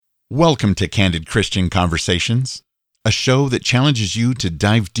Welcome to Candid Christian Conversations, a show that challenges you to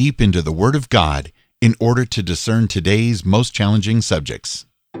dive deep into the Word of God in order to discern today's most challenging subjects.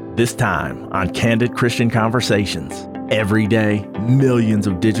 This time on Candid Christian Conversations, every day, millions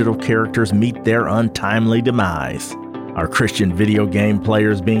of digital characters meet their untimely demise. Are Christian video game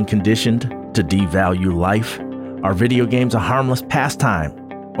players being conditioned to devalue life? Are video games a harmless pastime?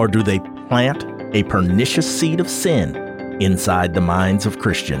 Or do they plant a pernicious seed of sin inside the minds of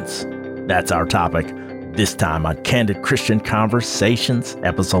Christians? That's our topic this time on Candid Christian Conversations,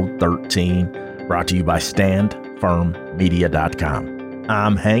 episode 13, brought to you by StandFirmMedia.com.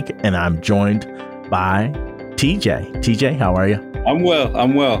 I'm Hank, and I'm joined by TJ. TJ, how are you? I'm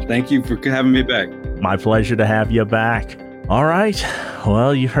well. Thank you for having me back. My pleasure to have you back. All right.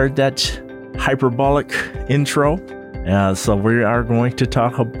 Well, you heard that hyperbolic intro. So we are going to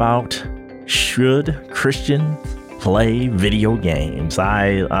talk about, should Christians play video games?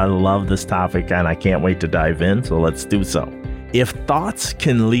 I love this topic and I can't wait to dive in, so let's do so. If thoughts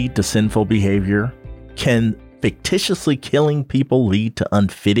can lead to sinful behavior, can fictitiously killing people lead to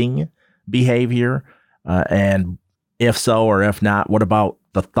unfitting behavior? And if so or if not, what about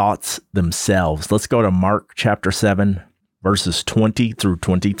the thoughts themselves? Let's go to Mark chapter 7, verses 20 through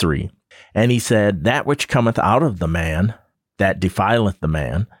 23. And he said, "That which cometh out of the man, that defileth the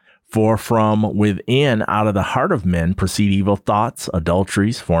man. For from within, out of the heart of men, proceed evil thoughts,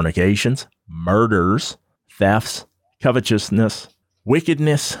 adulteries, fornications, murders, thefts, covetousness,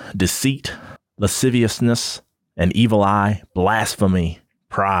 wickedness, deceit, lasciviousness, an evil eye, blasphemy,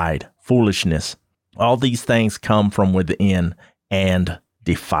 pride, foolishness. All these things come from within and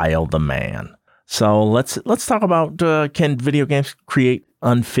defile the man." So let's talk about, can video games create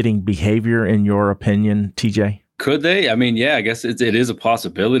unfitting behavior in your opinion, TJ? Could they? I mean, yeah, I guess it is a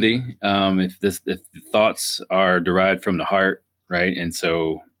possibility. If the thoughts are derived from the heart, right? And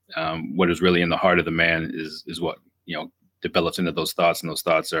so what is really in the heart of the man is what, develops into those thoughts, and those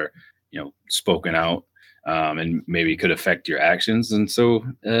thoughts are, spoken out, and maybe could affect your actions. And so,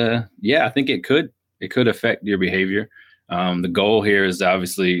 I think it could affect your behavior. The goal here is to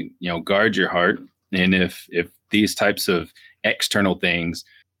obviously, guard your heart. And if these types of external things,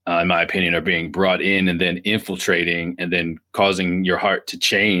 in my opinion, are being brought in and then infiltrating and then causing your heart to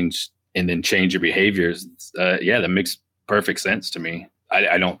change and then change your behaviors, that makes perfect sense to me.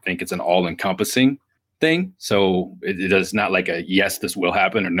 I don't think it's an all-encompassing thing. So it is not like a yes, this will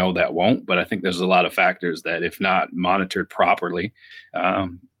happen, or no, that won't. But I think there's a lot of factors that, if not monitored properly,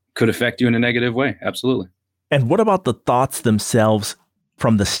 could affect you in a negative way. Absolutely. And what about the thoughts themselves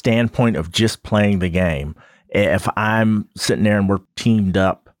from the standpoint of just playing the game? If I'm sitting there and we're teamed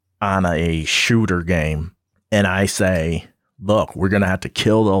up on a shooter game and I say, look, we're going to have to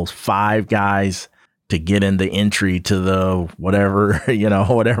kill those 5 guys to get in the entry to the whatever,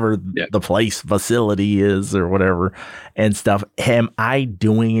 the place facility is or whatever and stuff. Am I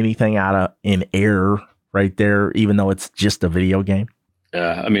doing anything in error right there, even though it's just a video game?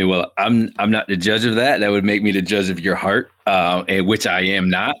 I'm not the judge of that. That would make me the judge of your heart, which I am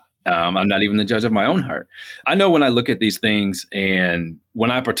not. I'm not even the judge of my own heart. I know when I look at these things and when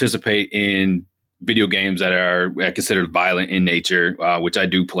I participate in video games that are considered violent in nature, which I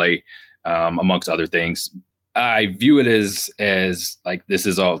do play, amongst other things, I view it as like, this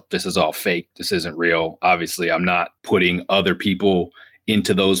is all fake. This isn't real. Obviously, I'm not putting other people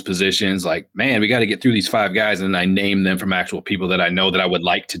into those positions. Like, man, we got to get through these 5 guys, and I name them from actual people that I know that I would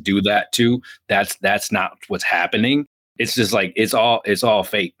like to do that to. That's not what's happening. It's just like, it's all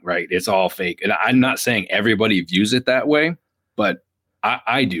fake, right? It's all fake. And I'm not saying everybody views it that way, but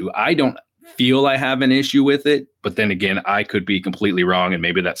I do. I don't feel I have an issue with it, but then again, I could be completely wrong. And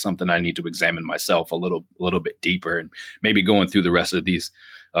maybe that's something I need to examine myself a little bit deeper, and maybe going through the rest of these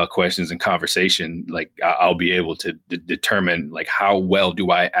questions and conversation, like I'll be able to determine like how well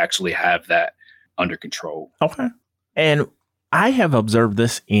do I actually have that under control. Okay. And I have observed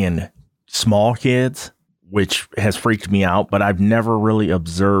this in small kids, which has freaked me out, but I've never really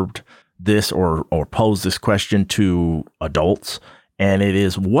observed this or posed this question to adults. And it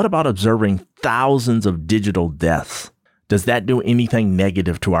is, what about observing thousands of digital deaths? Does that do anything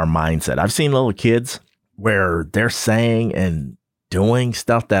negative to our mindset? I've seen little kids where they're saying and doing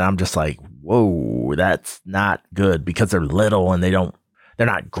stuff that I'm just like, whoa, that's not good, because they're little and they're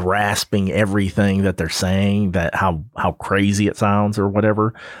not grasping everything that they're saying, that how crazy it sounds or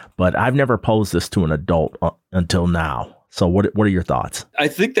whatever. But I've never posed this to an adult until now. So what are your thoughts? I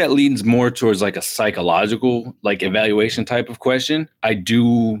think that leans more towards like a psychological, like evaluation type of question. I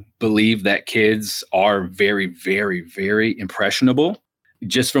do believe that kids are very, very, very impressionable.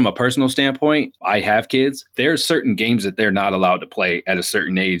 just from a personal standpoint, I have kids. There are certain games that they're not allowed to play at a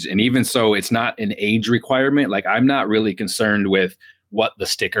certain age. And even so, it's not an age requirement. Like, I'm not really concerned with what the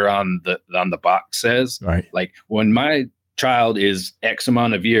sticker on the box says. Right. Like, when my child is X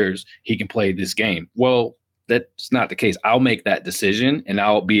amount of years, he can play this game. Well, that's not the case. I'll make that decision, and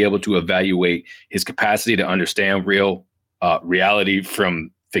I'll be able to evaluate his capacity to understand real reality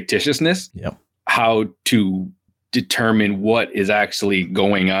from fictitiousness. Yep. How to determine what is actually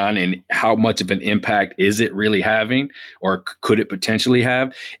going on and how much of an impact is it really having, or could it potentially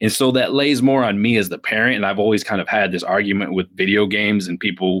have. And so that lays more on me as the parent. And I've always kind of had this argument with video games and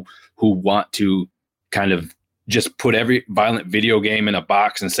people who want to kind of just put every violent video game in a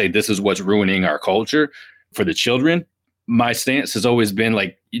box and say, this is what's ruining our culture for the children. My stance has always been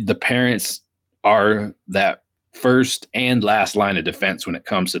like, the parents are that first and last line of defense when it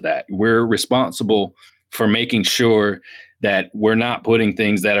comes to that. We're responsible for making sure that we're not putting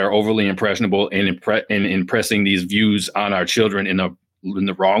things that are overly impressionable and impressing these views on our children in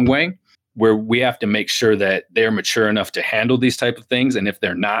the wrong way, where we have to make sure that they're mature enough to handle these type of things. And if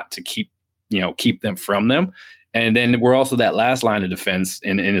they're not, to keep them from them. And then we're also that last line of defense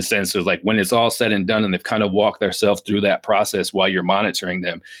in a sense of like, when it's all said and done and they've kind of walked themselves through that process while you're monitoring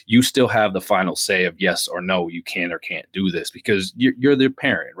them, you still have the final say of yes or no, you can or can't do this, because you're their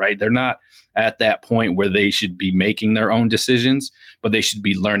parent, right? They're not at that point where they should be making their own decisions, but they should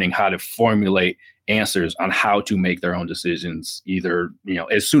be learning how to formulate answers on how to make their own decisions, either,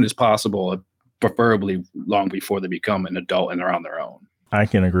 as soon as possible, preferably long before they become an adult and they're on their own. I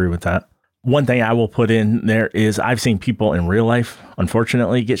can agree with that. One thing I will put in there is I've seen people in real life,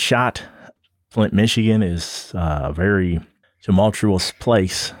 unfortunately, get shot. Flint, Michigan is a very tumultuous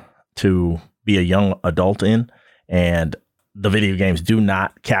place to be a young adult in. And the video games do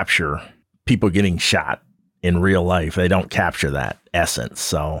not capture people getting shot in real life. They don't capture that essence.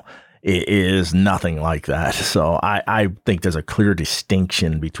 So it is nothing like that. So I think there's a clear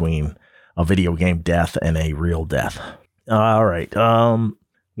distinction between a video game death and a real death. All right.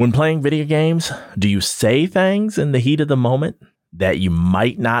 When playing video games, do you say things in the heat of the moment that you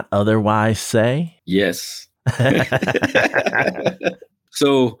might not otherwise say? Yes.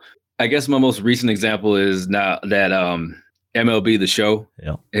 So I guess my most recent example is now that MLB The Show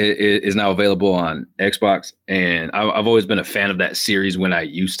is now available on Xbox. And I've always been a fan of that series when I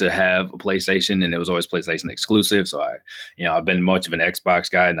used to have a PlayStation, and it was always PlayStation exclusive. So I've been much of an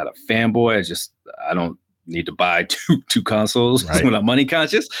Xbox guy, not a fanboy. I don't need to buy two consoles when I'm money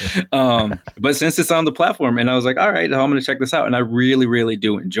conscious. But since it's on the platform, and I was like, all right, I'm going to check this out. And I really, really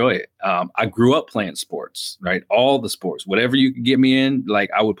do enjoy it. I grew up playing sports, right? All the sports, whatever you could get me in,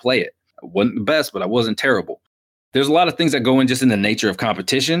 like I would play it. I wasn't the best, but I wasn't terrible. There's a lot of things that go in just in the nature of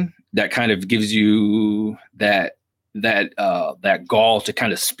competition that kind of gives you that gall to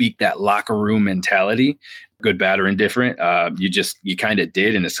kind of speak that locker room mentality. Good, bad, or indifferent. You kind of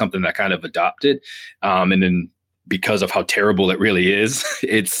did. And it's something that kind of adopted. And then because of how terrible it really is,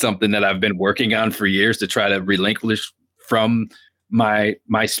 it's something that I've been working on for years to try to relinquish from my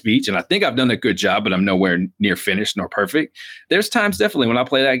speech. And I think I've done a good job, but I'm nowhere near finished nor perfect. There's times definitely when I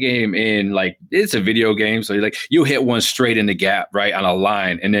play that game and like, it's a video game. So you hit one straight in the gap, right, on a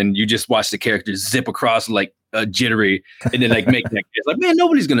line. And then you just watch the character zip across like jittery and then like make that catch. Like, man,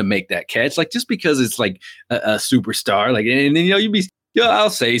 nobody's going to make that catch. Like, just because it's like a superstar, like, and then, I'll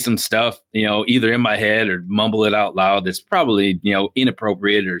say some stuff, either in my head or mumble it out loud. That's probably,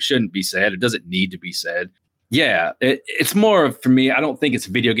 inappropriate or shouldn't be said. It doesn't need to be said. Yeah, it's more of, for me, I don't think it's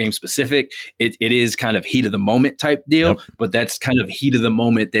video game specific. It is kind of heat of the moment type deal, but that's kind of heat of the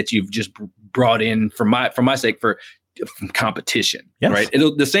moment that you've just brought in for my sake from competition, right?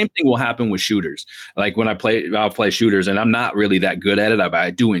 The same thing will happen with shooters. Like when I'll play shooters, and I'm not really that good at it, but I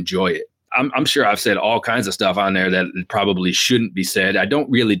do enjoy it. I'm sure I've said all kinds of stuff on there that probably shouldn't be said. I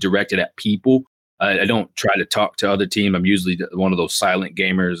don't really direct it at people. I don't try to talk to other team. I'm usually one of those silent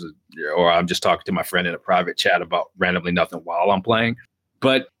gamers, or I'm just talking to my friend in a private chat about randomly nothing while I'm playing.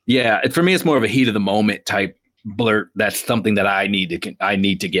 But yeah, for me, it's more of a heat of the moment type blurt. That's something that I need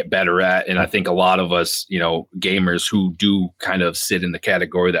to get better at. And I think a lot of us, gamers who do kind of sit in the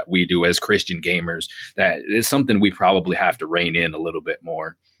category that we do as Christian gamers, that is something we probably have to rein in a little bit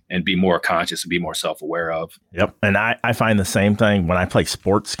more and be more conscious and be more self-aware of. Yep. And I find the same thing when I play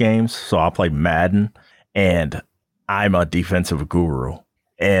sports games. So I'll play Madden, and I'm a defensive guru.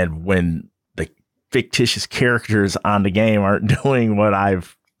 And when the fictitious characters on the game aren't doing what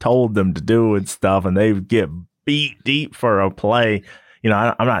I've told them to do and stuff, and they get beat deep for a play,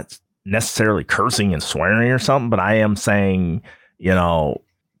 I'm not necessarily cursing and swearing or something, but I am saying,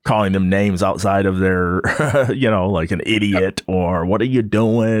 calling them names outside of their, like an idiot or what are you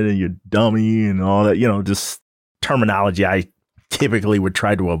doing and you dummy and all that, just terminology I typically would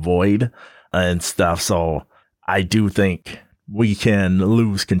try to avoid and stuff. So I do think we can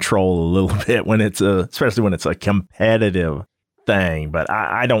lose control a little bit when especially when it's a competitive thing. But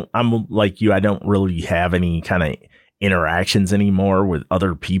I'm like you, I don't really have any kind of interactions anymore with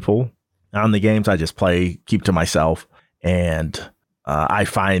other people on the games. I just keep to myself. And I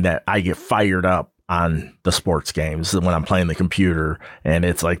find that I get fired up on the sports games when I'm playing the computer and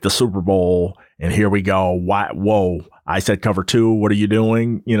it's like the Super Bowl and here we go. Whoa, I said cover 2. What are you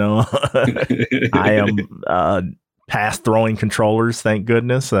doing? I am past throwing controllers. Thank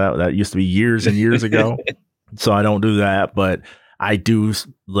goodness. That used to be years and years ago. So I don't do that, but I do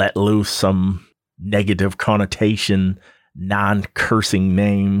let loose some negative connotation, non-cursing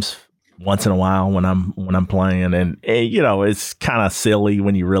names once in a while when I'm playing, and it's kind of silly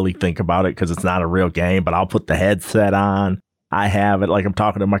when you really think about it because it's not a real game. But I'll put the headset on. I have it like I'm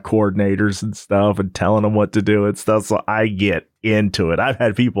talking to my coordinators and stuff and telling them what to do and stuff. So I get into it. I've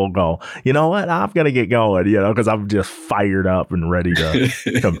had people go, you know what, I'm gonna get going, because I'm just fired up and ready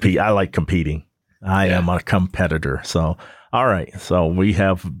to compete. I like competing. I am a competitor. So all right, so we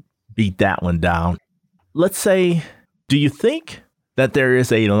have beat that one down. Let's say, do you think that there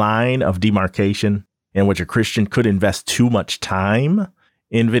is a line of demarcation in which a Christian could invest too much time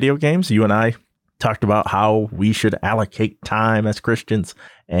in video games? You and I talked about how we should allocate time as Christians,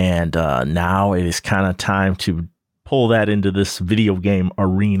 and now it is kind of time to pull that into this video game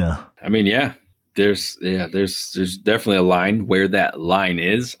arena. I mean, there's definitely a line. Where that line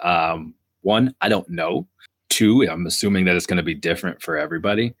is, one, I don't know. Two, I'm assuming that it's going to be different for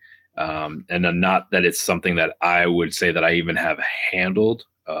everybody. And not that it's something that I would say that I even have handled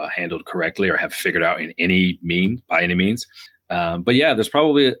correctly or have figured out by any means. But yeah, there's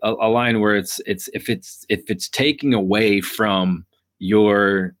probably a line where it's if it's taking away from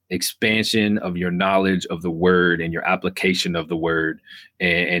your expansion of your knowledge of the word and your application of the word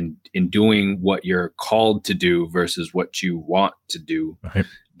and in doing what you're called to do versus what you want to do, right.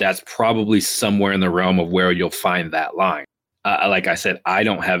 That's probably somewhere in the realm of where you'll find that line. Like I said, I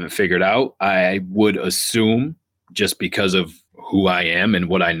don't have it figured out. I would assume, just because of who I am and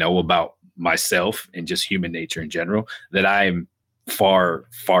what I know about myself and just human nature in general, that I'm far,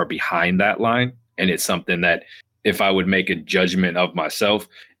 far behind that line. And it's something that if I would make a judgment of myself,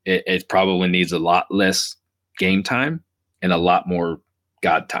 it probably needs a lot less game time and a lot more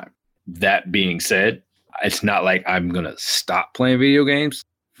God time. That being said, it's not like I'm going to stop playing video games.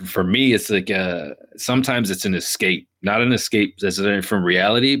 For me, it's like sometimes it's an escape, not an escape necessarily from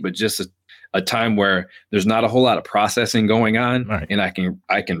reality, but just a time where there's not a whole lot of processing going on, right. And I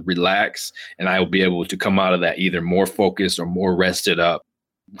can relax, and I will be able to come out of that either more focused or more rested up.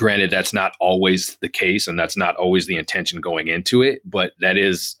 Granted, that's not always the case, and that's not always the intention going into it, but that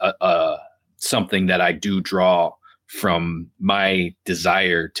is something that I do draw from my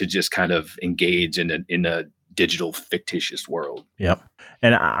desire to just kind of engage in a digital fictitious world. Yep.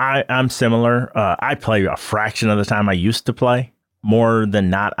 And I'm similar. I play a fraction of the time I used to play. More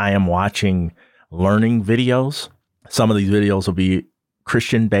than not, I am watching learning videos. Some of these videos will be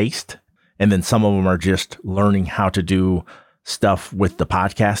Christian based, and then some of them are just learning how to do stuff with the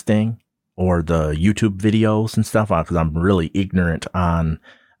podcasting or the YouTube videos and stuff, because I'm really ignorant on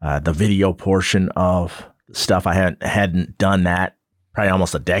the video portion of stuff. I hadn't done that probably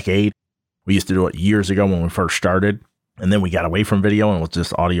almost a decade. We used to do it years ago when we first started, and then we got away from video and it was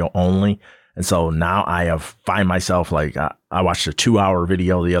just audio only. And so now I find myself like, I watched a 2-hour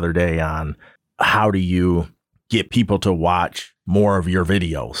video the other day on how do you get people to watch more of your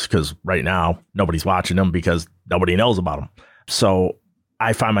videos? Because right now nobody's watching them because nobody knows about them. So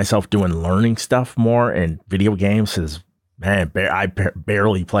I find myself doing learning stuff more, and video games is, man, I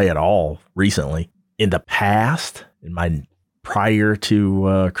barely play at all recently. In the past, prior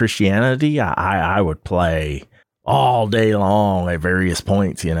to Christianity, I would play all day long at various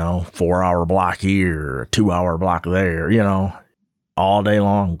points, 4-hour block here, 2-hour block there, all day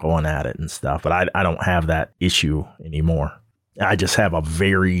long going at it and stuff. But I don't have that issue anymore. I just have a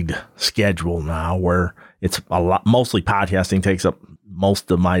varied schedule now where it's mostly podcasting takes up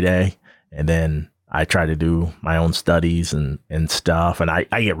most of my day. And then I try to do my own studies and stuff. And I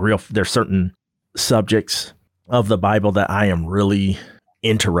get there's certain subjects of the Bible that I am really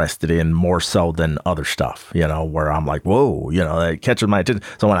interested in more so than other stuff, where I'm like, whoa, that catches my attention.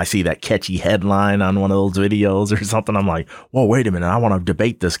 So when I see that catchy headline on one of those videos or something, I'm like, whoa, wait a minute, I want to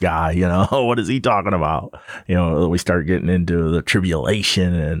debate this guy, what is he talking about? We start getting into the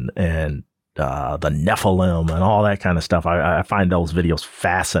tribulation and the Nephilim and all that kind of stuff. I find those videos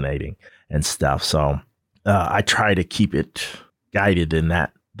fascinating and stuff. So I try to keep it guided in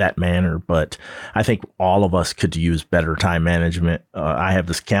that manner. But I think all of us could use better time management. I have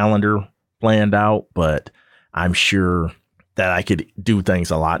this calendar planned out, but I'm sure that I could do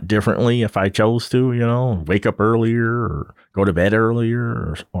things a lot differently if I chose to, wake up earlier or go to bed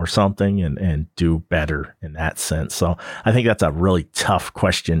earlier or something and do better in that sense. So I think that's a really tough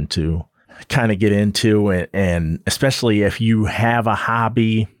question to kind of get into. And especially if you have a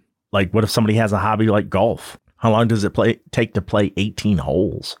hobby, like what if somebody has a hobby like golf? How long does it take to play 18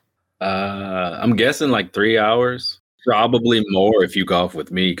 holes? I'm guessing like 3 hours. Probably more if you golf with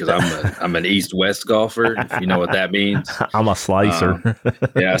me, because I'm an east-west golfer, if you know what that means. I'm a slicer.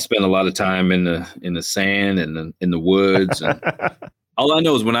 Yeah, I spend a lot of time in the sand and in the woods. And all I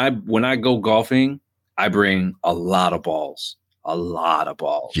know is when I go golfing, I bring a lot of balls.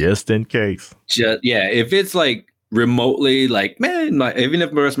 Just in case. If it's like remotely, like, man, like even if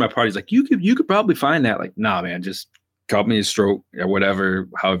the rest of my party's like, you could probably find that. Like, nah, man, just call me a stroke or whatever,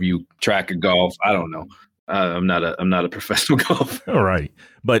 however you track a golf. I don't know. I'm not a professional golfer. All right.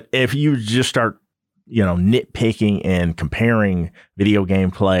 But if you just start, nitpicking and comparing video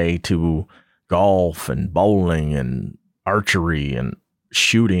game play to golf and bowling and archery and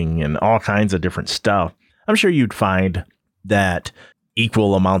shooting and all kinds of different stuff, I'm sure you'd find that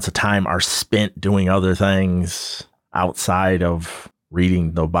equal amounts of time are spent doing other things outside of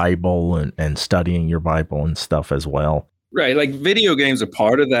reading the Bible and studying your Bible and stuff as well. Right. Like video games are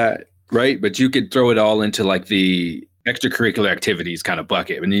part of that. Right. But you could throw it all into like the extracurricular activities kind of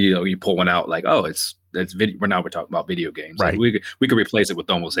bucket. And you pull one out like, oh, that's video. We're talking about video games. Right. Like we could replace it with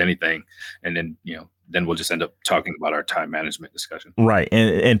almost anything. And then, then we'll just end up talking about our time management discussion. Right.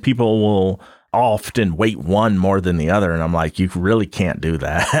 And people will often weight one more than the other. And I'm like, you really can't do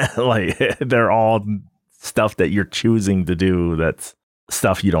that. Like they're all stuff that you're choosing to do. That's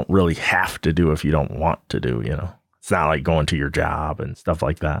stuff you don't really have to do if you don't want to do, It's not like going to your job and stuff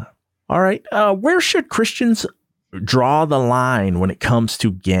like that. All right. Where should Christians draw the line when it comes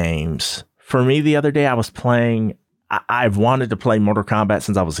to games? For me, the other day I was playing, I've wanted to play Mortal Kombat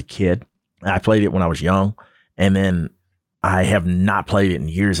since I was a kid. I played it when I was young, and then I have not played it in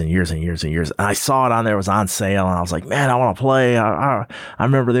years and years and years and years. And I saw it on there, it was on sale, and I was like, man, I want to play. I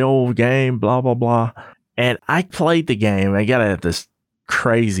remember the old game, blah, blah, blah. And I played the game. I got it at this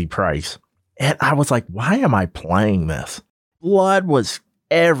crazy price. And I was like, why am I playing this? Blood was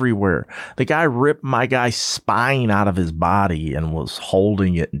everywhere. The guy ripped my guy's spine out of his body and was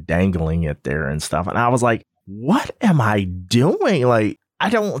holding it and dangling it there and stuff. And I was like, what am I doing? Like, I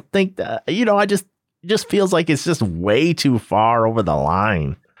don't think that, I just feels like it's just way too far over the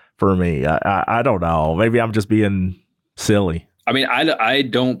line for me. I don't know. Maybe I'm just being silly. I mean,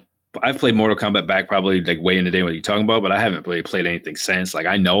 I've played Mortal Kombat back probably like way in the day what you're talking about, but I haven't really played anything since. Like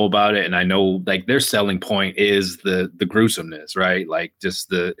I know about it, and I know like their selling point is the gruesomeness, right? Like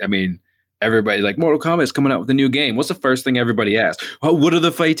everybody like Mortal Kombat is coming out with a new game. What's the first thing everybody asks? Oh, what are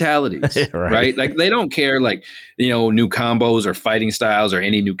the fatalities? Right? Like they don't care like, new combos or fighting styles or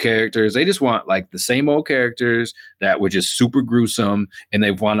any new characters. They just want like the same old characters that were just super gruesome, and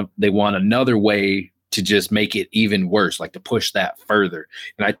they want another way to just make it even worse, like to push that further.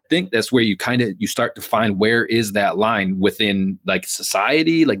 And I think that's where you start to find where is that line within like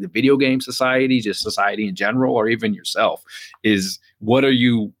society, like the video game society, just society in general, or even yourself, is what are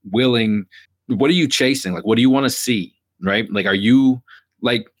you chasing? Like, what do you want to see? Right. Like, are you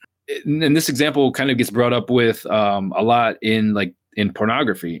like, and this example kind of gets brought up with a lot in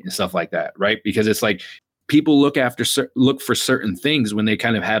pornography and stuff like that. Right. Because it's like, people look for certain things when they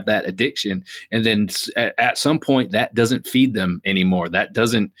kind of have that addiction. And then at some point that doesn't feed them anymore. That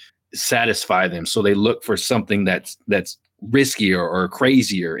doesn't satisfy them. So they look for something that's riskier or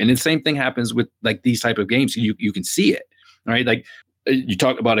crazier. And the same thing happens with like these type of games. You can see it, right? Like you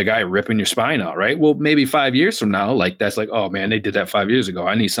talk about a guy ripping your spine out, right? Well, maybe 5 years from now, like that's like, oh man, they did that 5 years ago.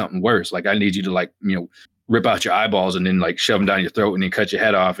 I need something worse. Like I need you to rip out your eyeballs and then like shove them down your throat and then cut your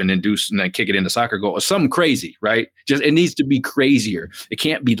head off and then kick it in the soccer goal or something crazy, right? Just, it needs to be crazier. It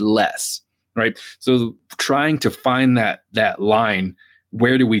can't be less, right? So trying to find that line,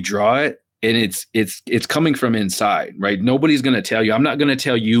 where do we draw it? And it's coming from inside, right? Nobody's going to tell you. I'm not going to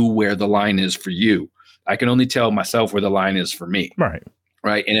tell you where the line is for you. I can only tell myself where the line is for me. Right.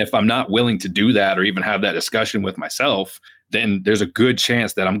 Right. And if I'm not willing to do that or even have that discussion with myself, then there's a good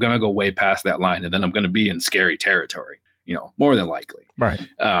chance that I'm going to go way past that line and then I'm going to be in scary territory, more than likely. Right.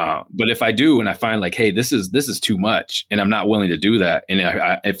 But if I do and I find like, hey, this is too much and I'm not willing to do that. And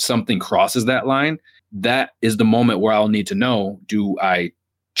if something crosses that line, that is the moment where I'll need to know, do I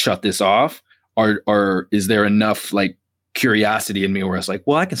shut this off or is there enough like curiosity in me where it's like,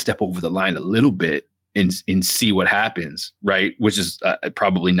 well, I can step over the line a little bit and see what happens, right? Which is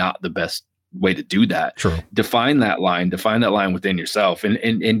probably not the best way to do that. True. Define that line within yourself,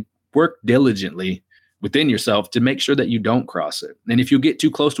 and work diligently within yourself to make sure that you don't cross it. And if you get too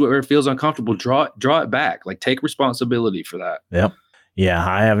close to it or it feels uncomfortable, draw it back. Like, take responsibility for that. Yep. Yeah,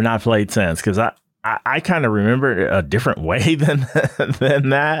 I have not played since, because I kind of remember it a different way than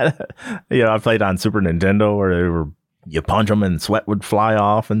that. I played on Super Nintendo where you punch them and sweat would fly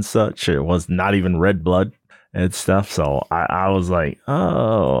off and such. It was not even red blood and stuff. So I was like,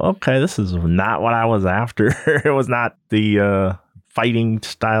 oh, okay, this is not what I was after. It was not the fighting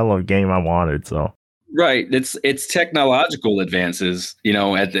style of game I wanted. So. Right. It's technological advances,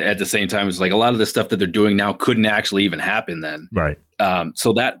 at the same time. It's like a lot of the stuff that they're doing now couldn't actually even happen then. Right.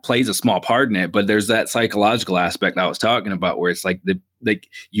 So that plays a small part in it, but there's that psychological aspect I was talking about where it's like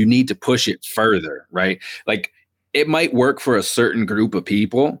you need to push it further, right? Like, it might work for a certain group of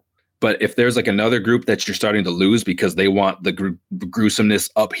people, but if there's like another group that you're starting to lose because they want the gruesomeness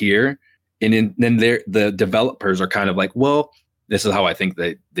up here, and then the developers are kind of like, well, this is how I think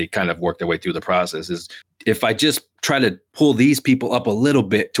they kind of work their way through the process is if I just try to pull these people up a little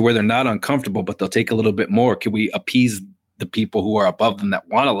bit to where they're not uncomfortable, but they'll take a little bit more. Can we appease the people who are above them that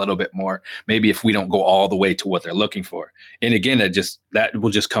want a little bit more? Maybe if we don't go all the way to what they're looking for. And again, that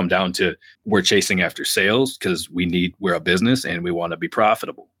will just come down to we're chasing after sales because we're a business and we want to be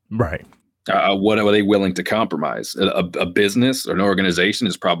profitable. Right. What are they willing to compromise? A business or an organization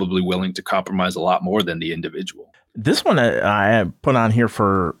is probably willing to compromise a lot more than the individual. This one I put on here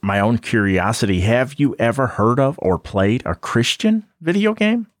for my own curiosity. Have you ever heard of or played a Christian video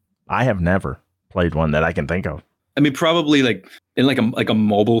game? I have never played one that I can think of. I mean, probably like in like a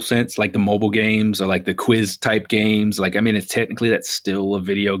mobile sense, like the mobile games or like the quiz type games. Like, I mean, it's technically that's still a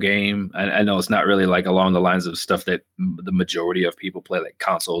video game. I know it's not really like along the lines of stuff that the majority of people play, like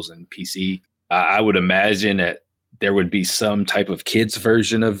consoles and PC. I would imagine that there would be some type of kids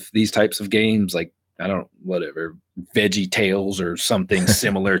version of these types of games, like, I don't, whatever, Veggie Tales or something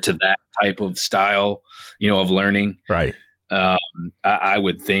similar to that type of style, of learning. Right. I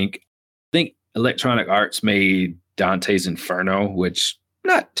would think Electronic Arts made Dante's Inferno, which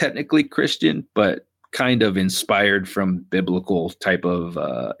not technically Christian, but kind of inspired from biblical type of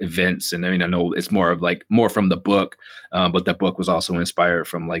events. And I mean, I know it's more from the book, but that book was also inspired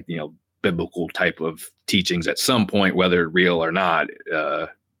from biblical type of teachings at some point, whether real or not.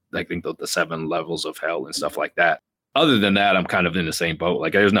 I think the 7 levels of hell and stuff like that. Other than that, I'm kind of in the same boat.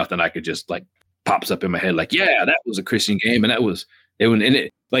 Like, there's nothing I could just pops up in my head. Like, yeah, that was a Christian game. And that was it. And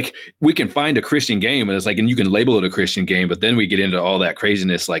it, like, we can find a Christian game and it's like, and you can label it a Christian game, but then we get into all that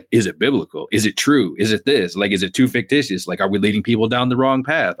craziness. Like, is it biblical? Is it true? Is it this? Like, is it too fictitious? Like, are we leading people down the wrong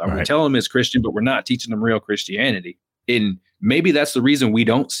path? Are we telling them it's Christian, but we're not teaching them real Christianity? And maybe that's the reason we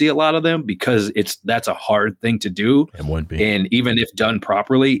don't see a lot of them, because that's a hard thing to do. It would be. And even if done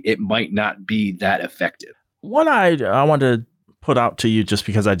properly, it might not be that effective. What I want to put out to you, just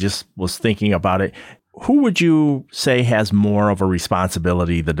because I just was thinking about it, who would you say has more of a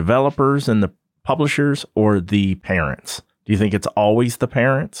responsibility, the developers and the publishers or the parents? Do you think it's always the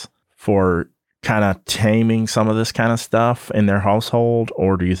parents for kind of taming some of this kind of stuff in their household?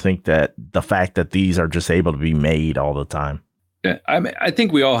 Or do you think that the fact that these are just able to be made all the time? Yeah, I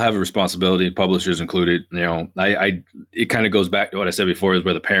think we all have a responsibility, publishers included. It kind of goes back to what I said before, is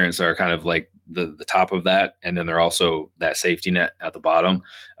where the parents are kind of like the top of that, and then they're also that safety net at the bottom.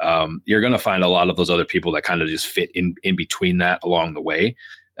 You're going to find a lot of those other people that kind of just fit in between that along the way.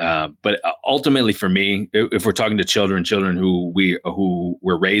 But ultimately, for me, if we're talking to children who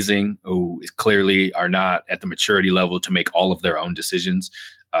we're raising, who clearly are not at the maturity level to make all of their own decisions,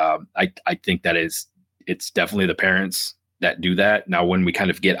 I think that it's definitely the parents that do that. Now, when we kind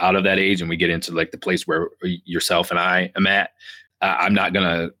of get out of that age and we get into like the place where yourself and I am at, I'm not going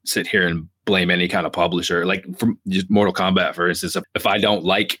to sit here and blame any kind of publisher. Like, from just Mortal Kombat, for instance, if I don't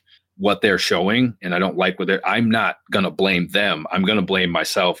like what they're showing and I don't like I'm not going to blame them. I'm going to blame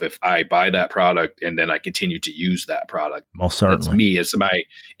myself if I buy that product and then I continue to use that product. Most certainly. That's me. It's my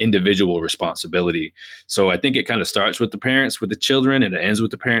individual responsibility. So I think it kind of starts with the parents, with the children, and it ends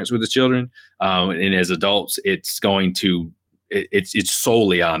with the parents, with the children. And as adults, it's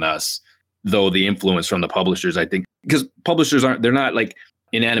solely on us, though the influence from the publishers, I think, because publishers they're not like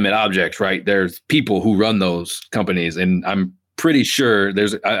inanimate objects, right? There's people who run those companies, and I'm pretty sure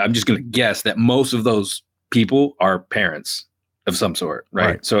I'm just going to guess that most of those people are parents of some sort,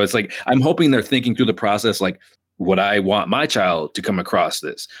 right? So it's like, I'm hoping they're thinking through the process, like, would I want my child to come across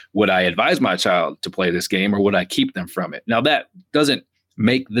this? Would I advise my child to play this game, or would I keep them from it? Now, that doesn't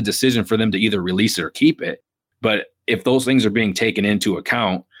make the decision for them to either release it or keep it. But if those things are being taken into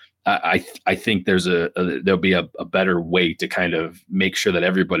account, I think there'll be a better way to kind of make sure that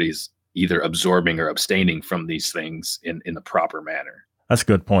everybody's either absorbing or abstaining from these things in the proper manner. That's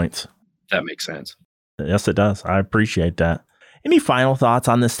good points. That makes sense. Yes, it does. I appreciate that. Any final thoughts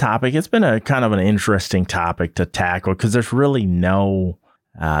on this topic? It's been a kind of an interesting topic to tackle because there's really no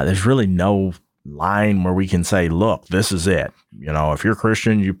line where we can say, look, this is it. You know, if you're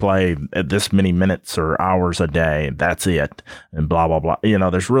Christian, you play this many minutes or hours a day. That's it. And blah, blah, blah. You know,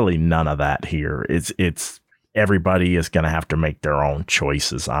 there's really none of that here. It's everybody is going to have to make their own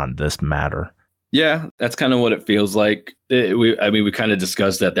choices on this matter. Yeah, that's kind of what it feels like. We kind of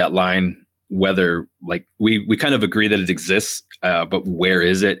discussed that line, whether like we kind of agree that it exists, but where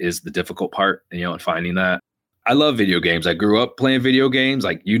is it is the difficult part, you know, and finding that. I love video games. I grew up playing video games.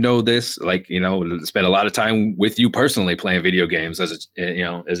 Like, you know, this, like, you know, spent a lot of time with you personally playing video games as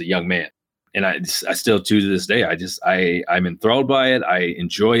a young man. And I still, to this day, I'm enthralled by it. I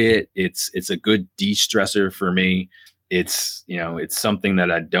enjoy it. It's a good de-stressor for me. It's, you know, it's something that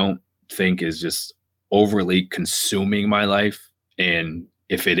I don't think is just overly consuming my life. And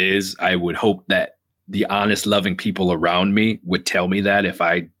if it is, I would hope that the honest, loving people around me would tell me that if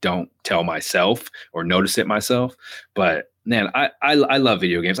I don't tell myself or notice it myself. But man, I love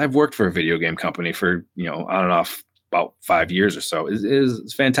video games. I've worked for a video game company for, you know, on and off about 5 years or so. It's a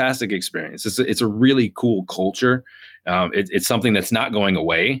fantastic experience. It's a really cool culture. It's something that's not going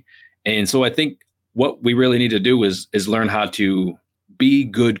away. And so I think what we really need to do is learn how to be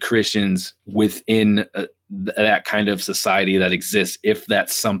good Christians within that kind of society that exists, if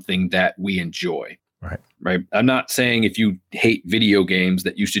that's something that we enjoy. Right. I'm not saying if you hate video games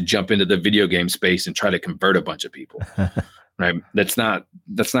that you should jump into the video game space and try to convert a bunch of people. Right. That's not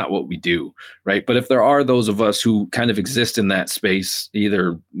what we do. Right. But if there are those of us who kind of exist in that space,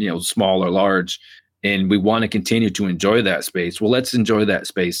 either, you know, small or large, and we want to continue to enjoy that space, well, let's enjoy that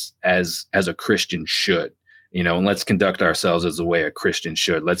space as a Christian should, you know, and let's conduct ourselves as the way a Christian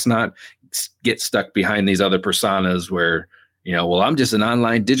should. Let's not get stuck behind these other personas where, you know, well, I'm just an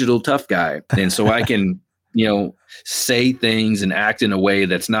online digital tough guy. And so I can, you know, say things and act in a way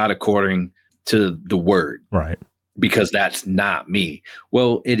that's not according to the word. Right. Because that's not me.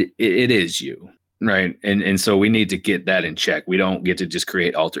 Well, it is you. Right. And so we need to get that in check. We don't get to just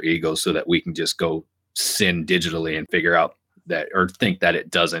create alter egos so that we can just go sin digitally and figure out that, or think that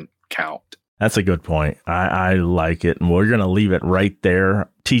it doesn't count. That's a good point. I like it. And we're going to leave it right there.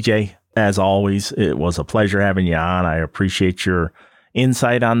 TJ, as always, it was a pleasure having you on. I appreciate your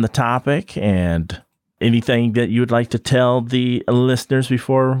insight on the topic, and anything that you would like to tell the listeners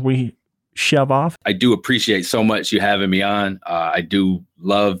before we shove off. I do appreciate so much you having me on. I do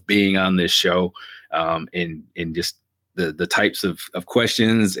love being on this show, and just the types of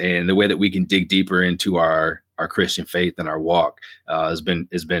questions and the way that we can dig deeper into our Christian faith and our walk has been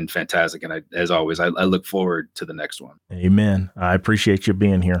fantastic. And as always, I look forward to the next one. Amen. I appreciate you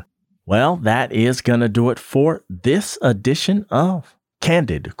being here. Well, that is going to do it for this edition of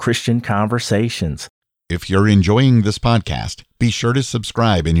Candid Christian Conversations. If you're enjoying this podcast, be sure to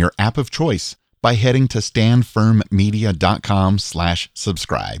subscribe in your app of choice by heading to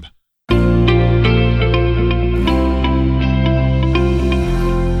standfirmmedia.com/subscribe.